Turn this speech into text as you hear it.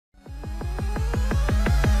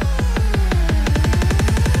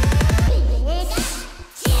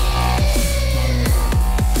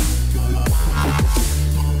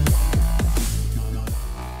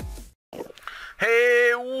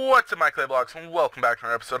What's up, my Clayblocks, and welcome back to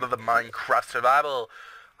another episode of the Minecraft Survival.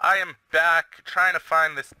 I am back trying to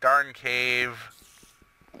find this darn cave.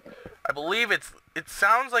 I believe it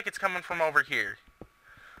sounds like it's coming from over here.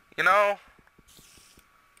 You know,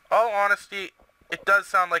 all honesty, it does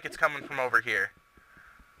sound like it's coming from over here.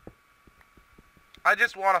 I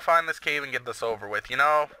just want to find this cave and get this over with, you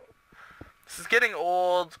know? This is getting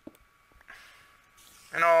old,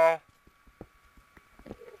 you know,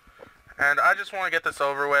 and I just want to get this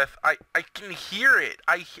over with. I can hear it.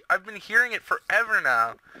 I've been hearing it forever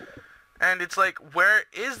now, and it's like, where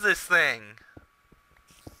is this thing?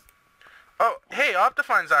 Oh, hey,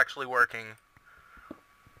 Optifine's actually working.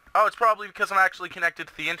 Oh, it's probably because I'm actually connected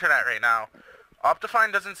to the internet right now.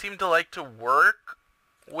 Optifine doesn't seem to like to work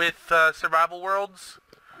with survival worlds,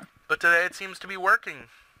 but today it seems to be working.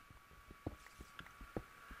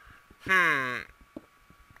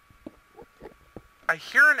 I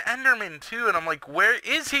hear an Enderman too, and I'm like, where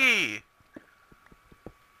is he?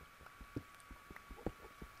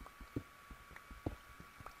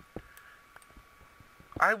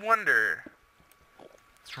 I wonder.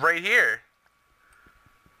 It's right here.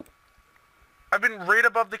 I've been right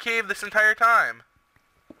above the cave this entire time.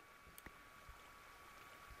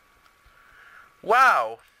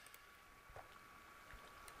 Wow.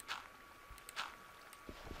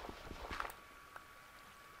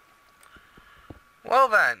 Well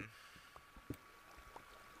then.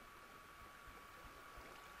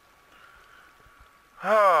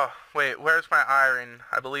 Oh, wait, where's my iron?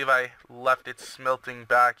 I believe I left it smelting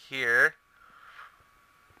back here.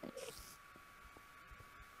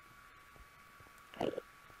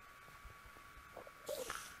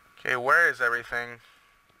 Okay, where is everything?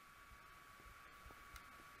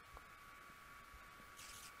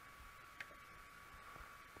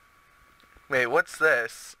 Wait, what's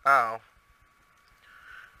this? Oh.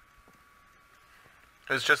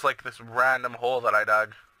 It's just like this random hole that I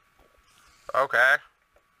dug. Okay.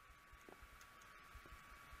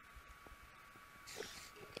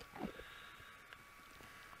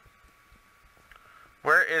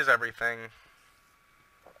 Where is everything?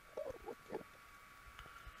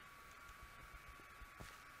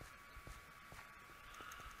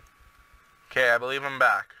 Okay, I believe I'm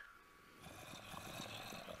back.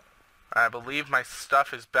 I believe my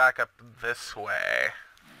stuff is back up this way.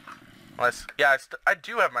 Unless, yeah, I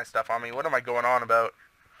do have my stuff on me. What am I going on about?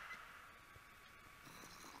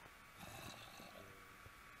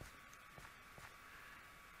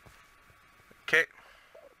 Okay.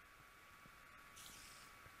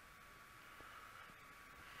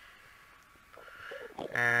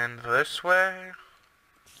 And this way.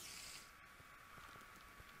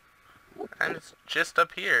 And it's just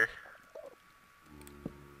up here.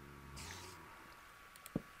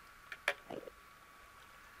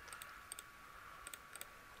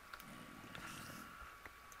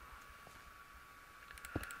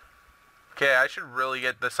 Okay, I should really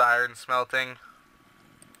get this iron smelting.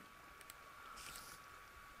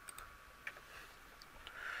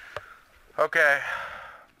 Okay.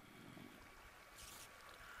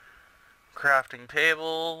 Crafting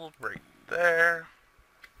table right there.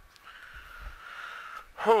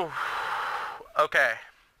 Whew. Okay.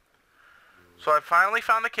 So I finally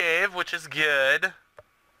found the cave, which is good.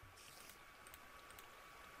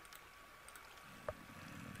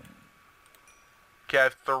 Okay, I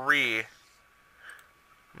have 3.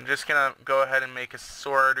 I'm just gonna go ahead and make a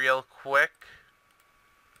sword real quick.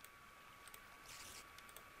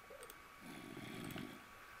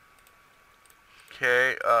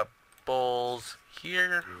 Okay, bowls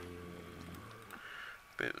here.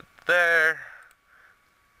 Boot there.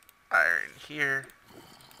 Iron here.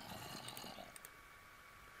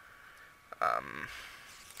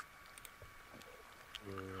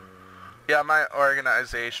 Yeah, my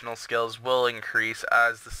organizational skills will increase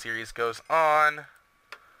as the series goes on.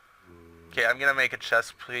 Okay, I'm gonna make a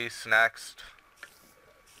chest piece next.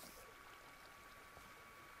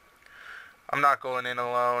 I'm not going in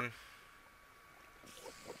alone.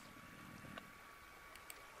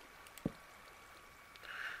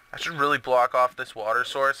 I should really block off this water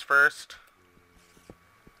source first.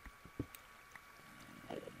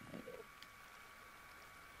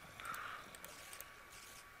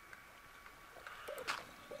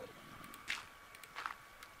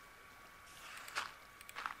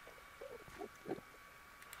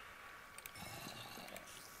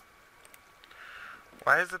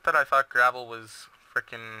 Why is it that I thought gravel was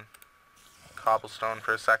frickin' cobblestone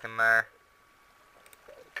for a second there?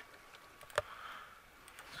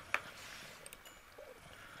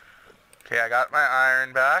 Okay, I got my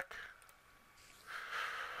iron back.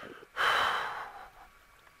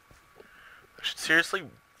 I should seriously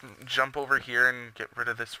jump over here and get rid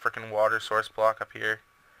of this frickin' water source block up here.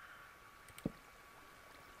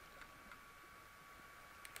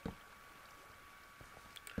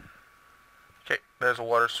 Okay, there's a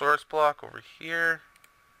water source block over here.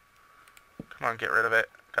 Come on, get rid of it.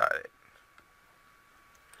 Got it.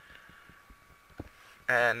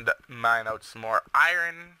 And mine out some more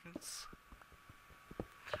irons.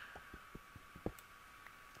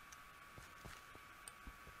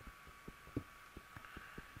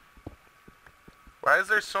 Why is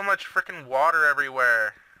there so much frickin' water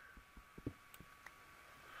everywhere?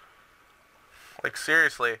 Like,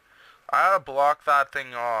 seriously. I gotta block that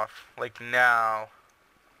thing off. Like, now.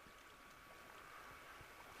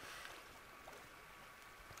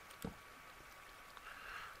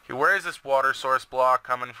 Okay, where is this water source block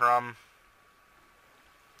coming from?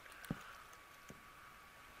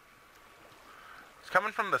 It's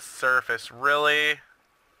coming from the surface. Really? Are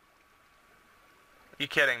you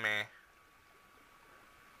kidding me?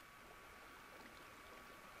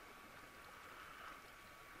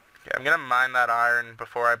 Okay, I'm gonna mine that iron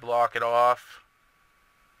before I block it off.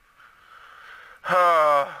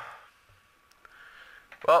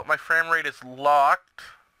 Well, my frame rate is locked,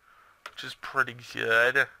 which is pretty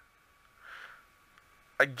good.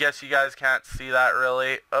 I guess you guys can't see that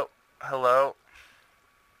really. Oh, hello.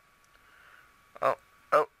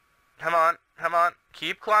 Oh, come on, come on.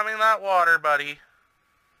 Keep climbing that water, buddy.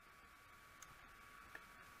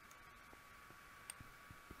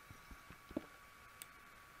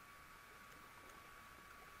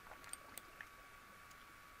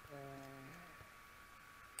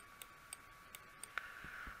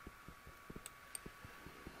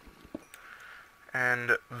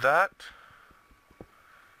 And that.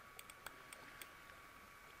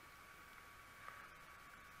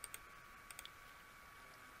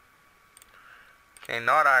 Okay,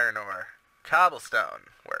 not iron ore. Cobblestone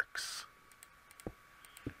works.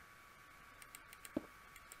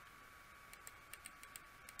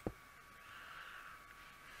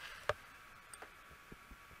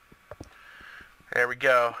 There we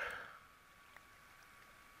go.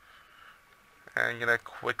 I'm gonna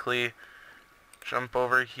quickly jump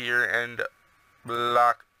over here and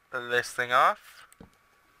block this thing off.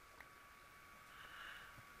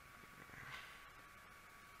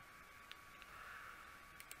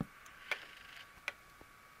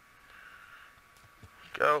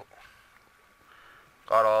 Go.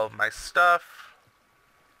 Got all of my stuff.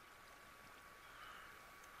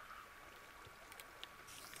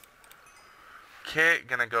 Okay,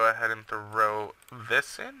 gonna go ahead and throw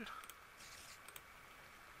this in.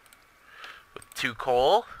 With 2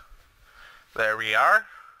 coal. There we are.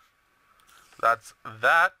 That's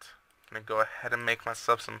that. Gonna go ahead and make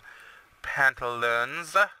myself some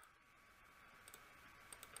pantaloons.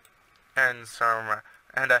 And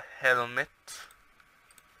a helmet.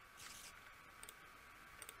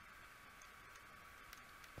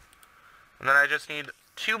 And then I just need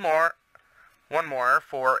 2 more. 1 more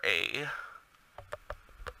for a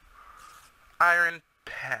iron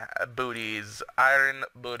booties. Iron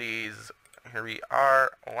booties. Here we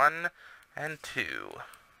are. 1 and 2.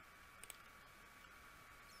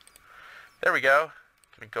 There we go.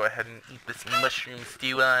 Gonna go ahead and eat this mushroom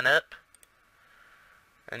stew on up.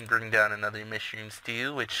 And bring down another mushroom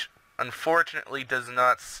stew, which unfortunately does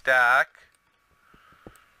not stack.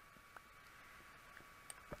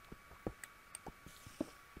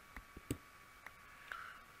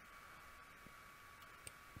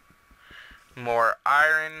 More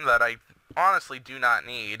iron that I honestly do not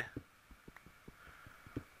need.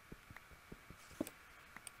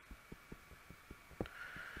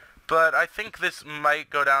 But I think this might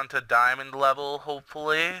go down to diamond level,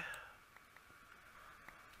 hopefully.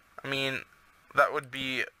 I mean, that would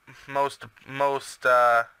be most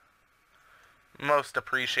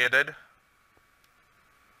appreciated.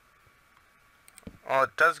 Well,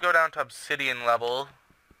 it does go down to obsidian level.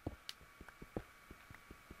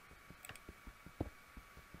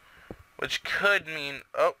 Which could mean...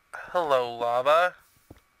 Oh, hello, lava.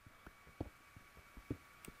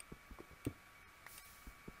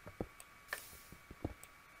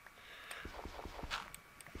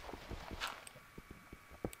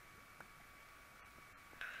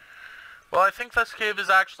 Well, I think this cave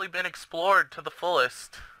has actually been explored to the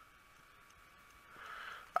fullest.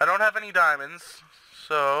 I don't have any diamonds,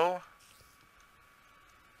 so...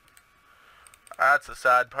 that's a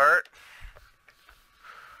sad part.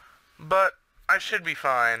 But I should be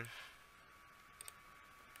fine.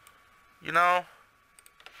 You know?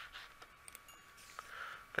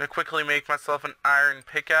 Gonna quickly make myself an iron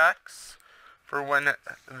pickaxe for when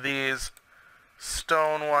these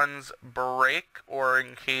stone ones break, or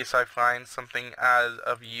in case I find something as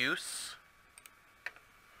of use.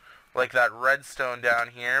 Like that redstone down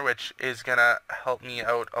here, which is gonna help me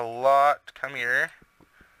out a lot. Come here.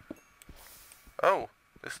 Oh,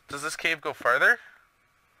 does this cave go farther?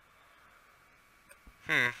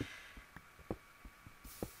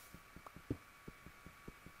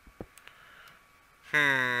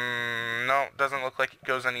 No, doesn't look like it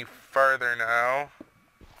goes any farther now.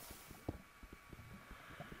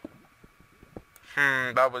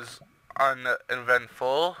 That was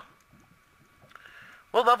uneventful.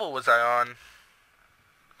 What level was I on?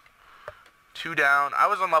 2 down. I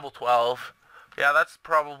was on level 12. Yeah, that's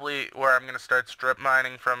probably where I'm going to start strip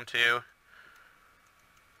mining from too.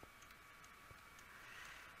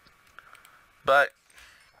 But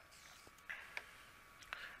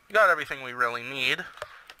we got everything we really need.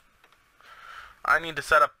 I need to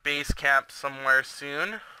set up base camp somewhere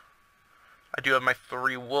soon. I do have my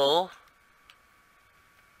 3 wool.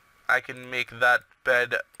 I can make that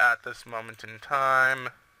bed at this moment in time.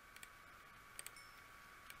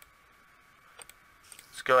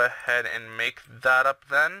 Let's go ahead and make that up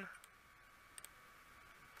then.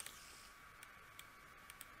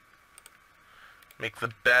 Make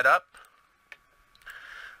the bed up.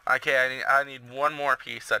 Okay, I need one more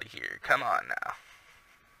piece out of here. Come on now.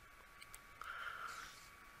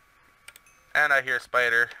 And I hear a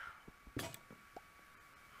spider.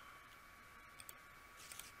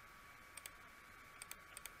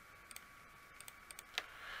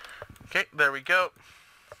 Okay, there we go.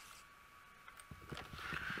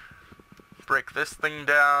 Break this thing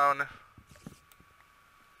down.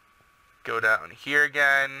 Go down here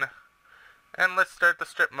again. And let's start the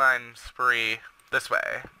strip mine spree this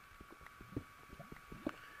way.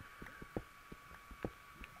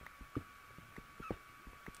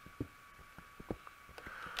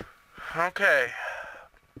 Okay.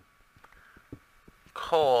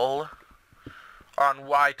 Coal on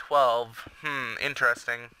Y12.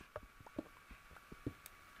 Interesting.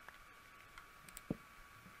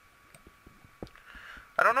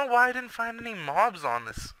 I don't know why I didn't find any mobs on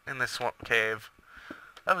this in this swamp cave.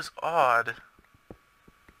 That was odd.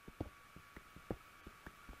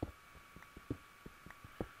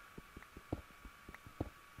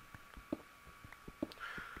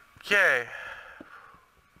 Okay.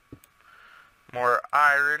 More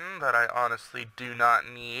iron that I honestly do not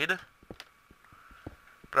need.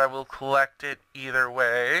 But I will collect it either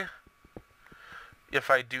way,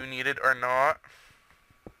 if I do need it or not.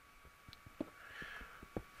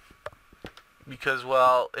 Because,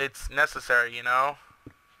 well, it's necessary, you know?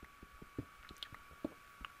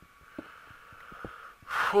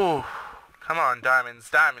 Whew. Come on, diamonds,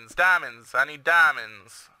 diamonds, diamonds. I need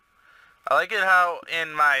diamonds. I like it how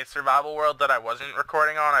in my survival world that I wasn't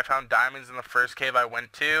recording on, I found diamonds in the first cave I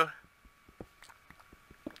went to.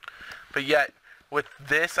 But yet, with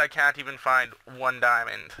this, I can't even find 1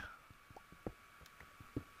 diamond.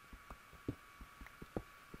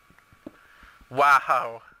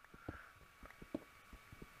 Wow.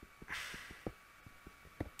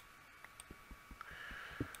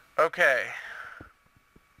 Okay.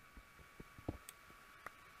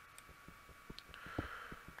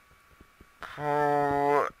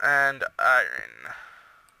 And iron.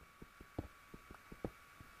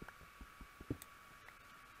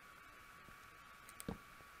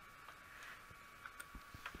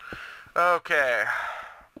 Okay.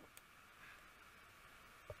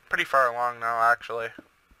 Pretty far along now, actually.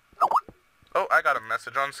 Oh, I got a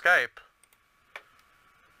message on Skype.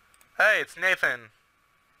 Hey, it's Nathan.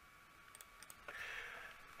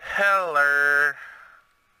 Hello.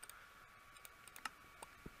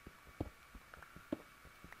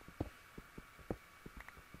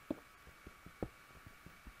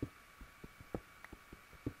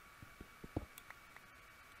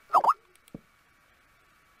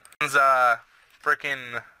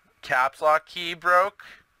 Frickin' caps lock key broke,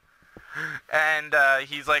 and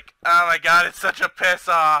he's like, oh my god, it's such a piss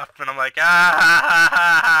off, and I'm like,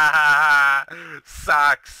 ah,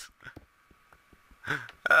 sucks.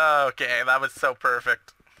 Okay, that was so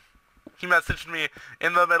perfect. He messaged me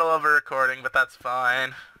in the middle of a recording, but that's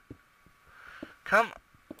fine.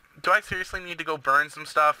 Do I seriously need to go burn some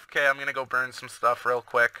stuff? Okay, I'm gonna go burn some stuff real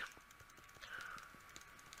quick.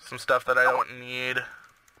 Some stuff that I don't need.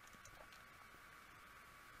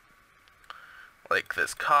 Like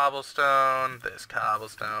this cobblestone, this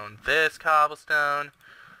cobblestone, this cobblestone,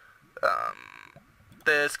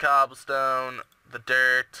 this cobblestone, the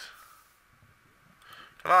dirt.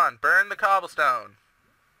 Come on, burn the cobblestone.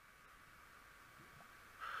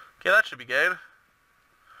 Okay, that should be good.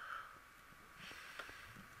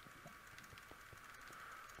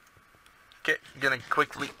 Okay, gonna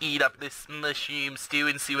quickly eat up this mushroom stew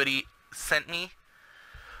and see what he sent me.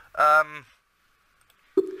 I'm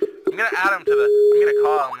gonna add him to the... I'm gonna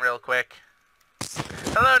call him real quick.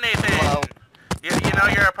 Hello, Nathan! Hello. You know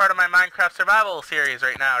you're a part of my Minecraft survival series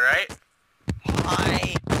right now, right?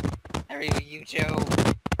 Hi. How are you, Joe?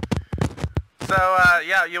 So,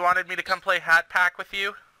 yeah, you wanted me to come play Hat Pack with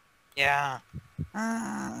you? Yeah.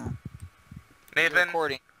 Nathan?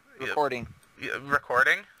 Recording. Recording.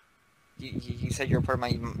 Recording? You said you're a part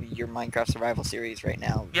of your Minecraft survival series right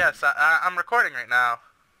now. Yes, I'm recording right now.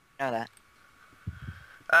 I know that.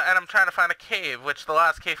 And I'm trying to find a cave, which the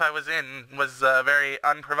last cave I was in was very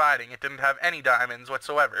unproviding. It didn't have any diamonds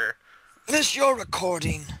whatsoever. This your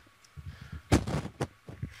recording.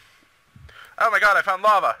 Oh my god, I found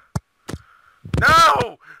lava!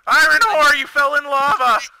 No! Iron ore, you fell in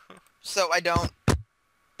lava! So I don't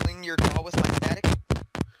clean your call with my static?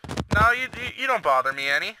 No, you don't bother me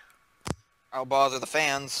any. I'll bother the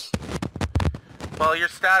fans. Well, your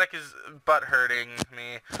static is butt-hurting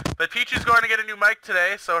me. But Peachy's going to get a new mic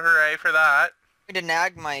today, so hooray for that. I had to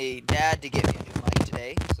nag my dad to get me a new mic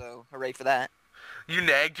today, so hooray for that. You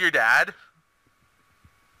nagged your dad?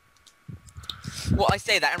 Well, I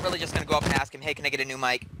say that. I'm really just going to go up and ask him, hey, can I get a new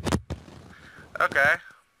mic? Okay.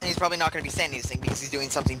 And he's probably not going to be saying anything because he's doing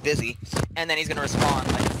something busy. And then he's going to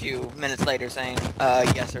respond like a few minutes later saying,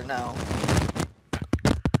 yes or no.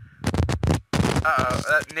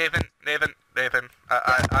 Uh-oh. Nathan.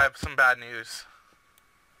 I have some bad news.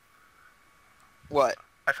 What?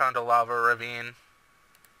 I found a lava ravine.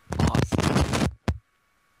 Awesome.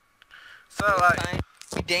 So,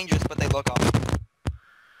 Be dangerous, but they look awesome.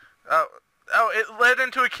 Oh, it led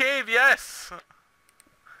into a cave, yes!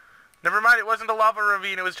 Never mind, it wasn't a lava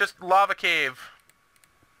ravine, it was just lava cave.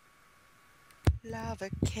 Lava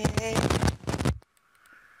cave.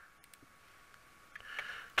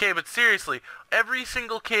 Okay, but seriously, every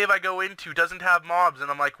single cave I go into doesn't have mobs,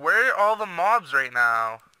 and I'm like, where are all the mobs right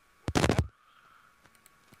now?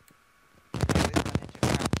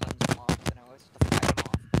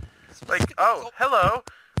 Like, oh, hello!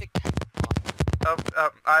 Oh,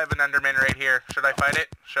 I have an Enderman right here. Should I fight it?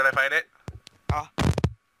 Should I fight it?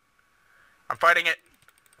 I'm fighting it.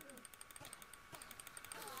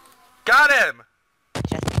 Got him!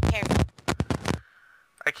 Just careful.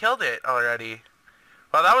 I killed it already.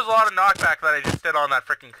 Well, that was a lot of knockback that I just did on that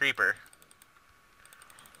frickin' creeper.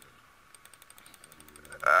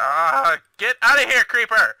 Get out of here,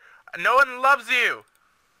 creeper! No one loves you!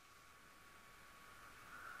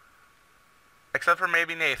 Except for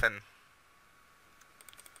maybe Nathan.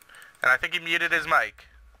 And I think he muted his mic.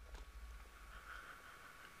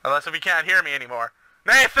 Unless if he can't hear me anymore.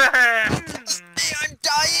 Nathan! I'm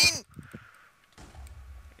dying!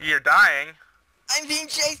 You're dying? I'm being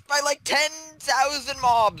chased by like 10,000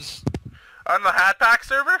 mobs! On the Hat Pack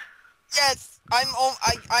server? Yes! I'm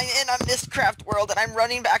in a Mistcraft world and I'm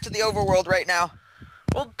running back to the overworld right now.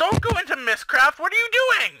 Well, don't go into Mistcraft. What are you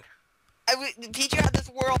doing? The teacher had this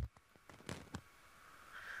world.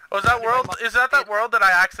 Oh, is that world that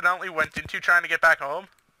I accidentally went into trying to get back home?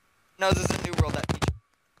 No, this is a new world that teacher.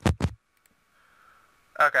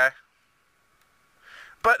 Okay.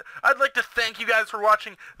 But I'd like to thank you guys for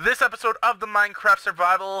watching this episode of the Minecraft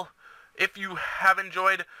Survival. If you have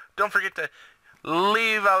enjoyed, don't forget to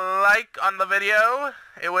leave a like on the video.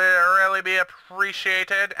 It would really be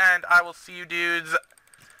appreciated. And I will see you dudes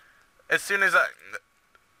as soon as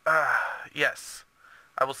yes.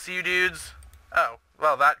 I will see you dudes. Oh,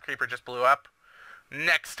 well, that creeper just blew up.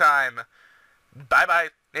 Next time. Bye-bye.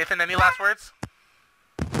 Nathan, any last words?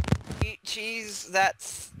 Eat cheese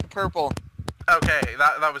that's purple. Okay,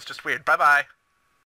 that was just weird. Bye-bye.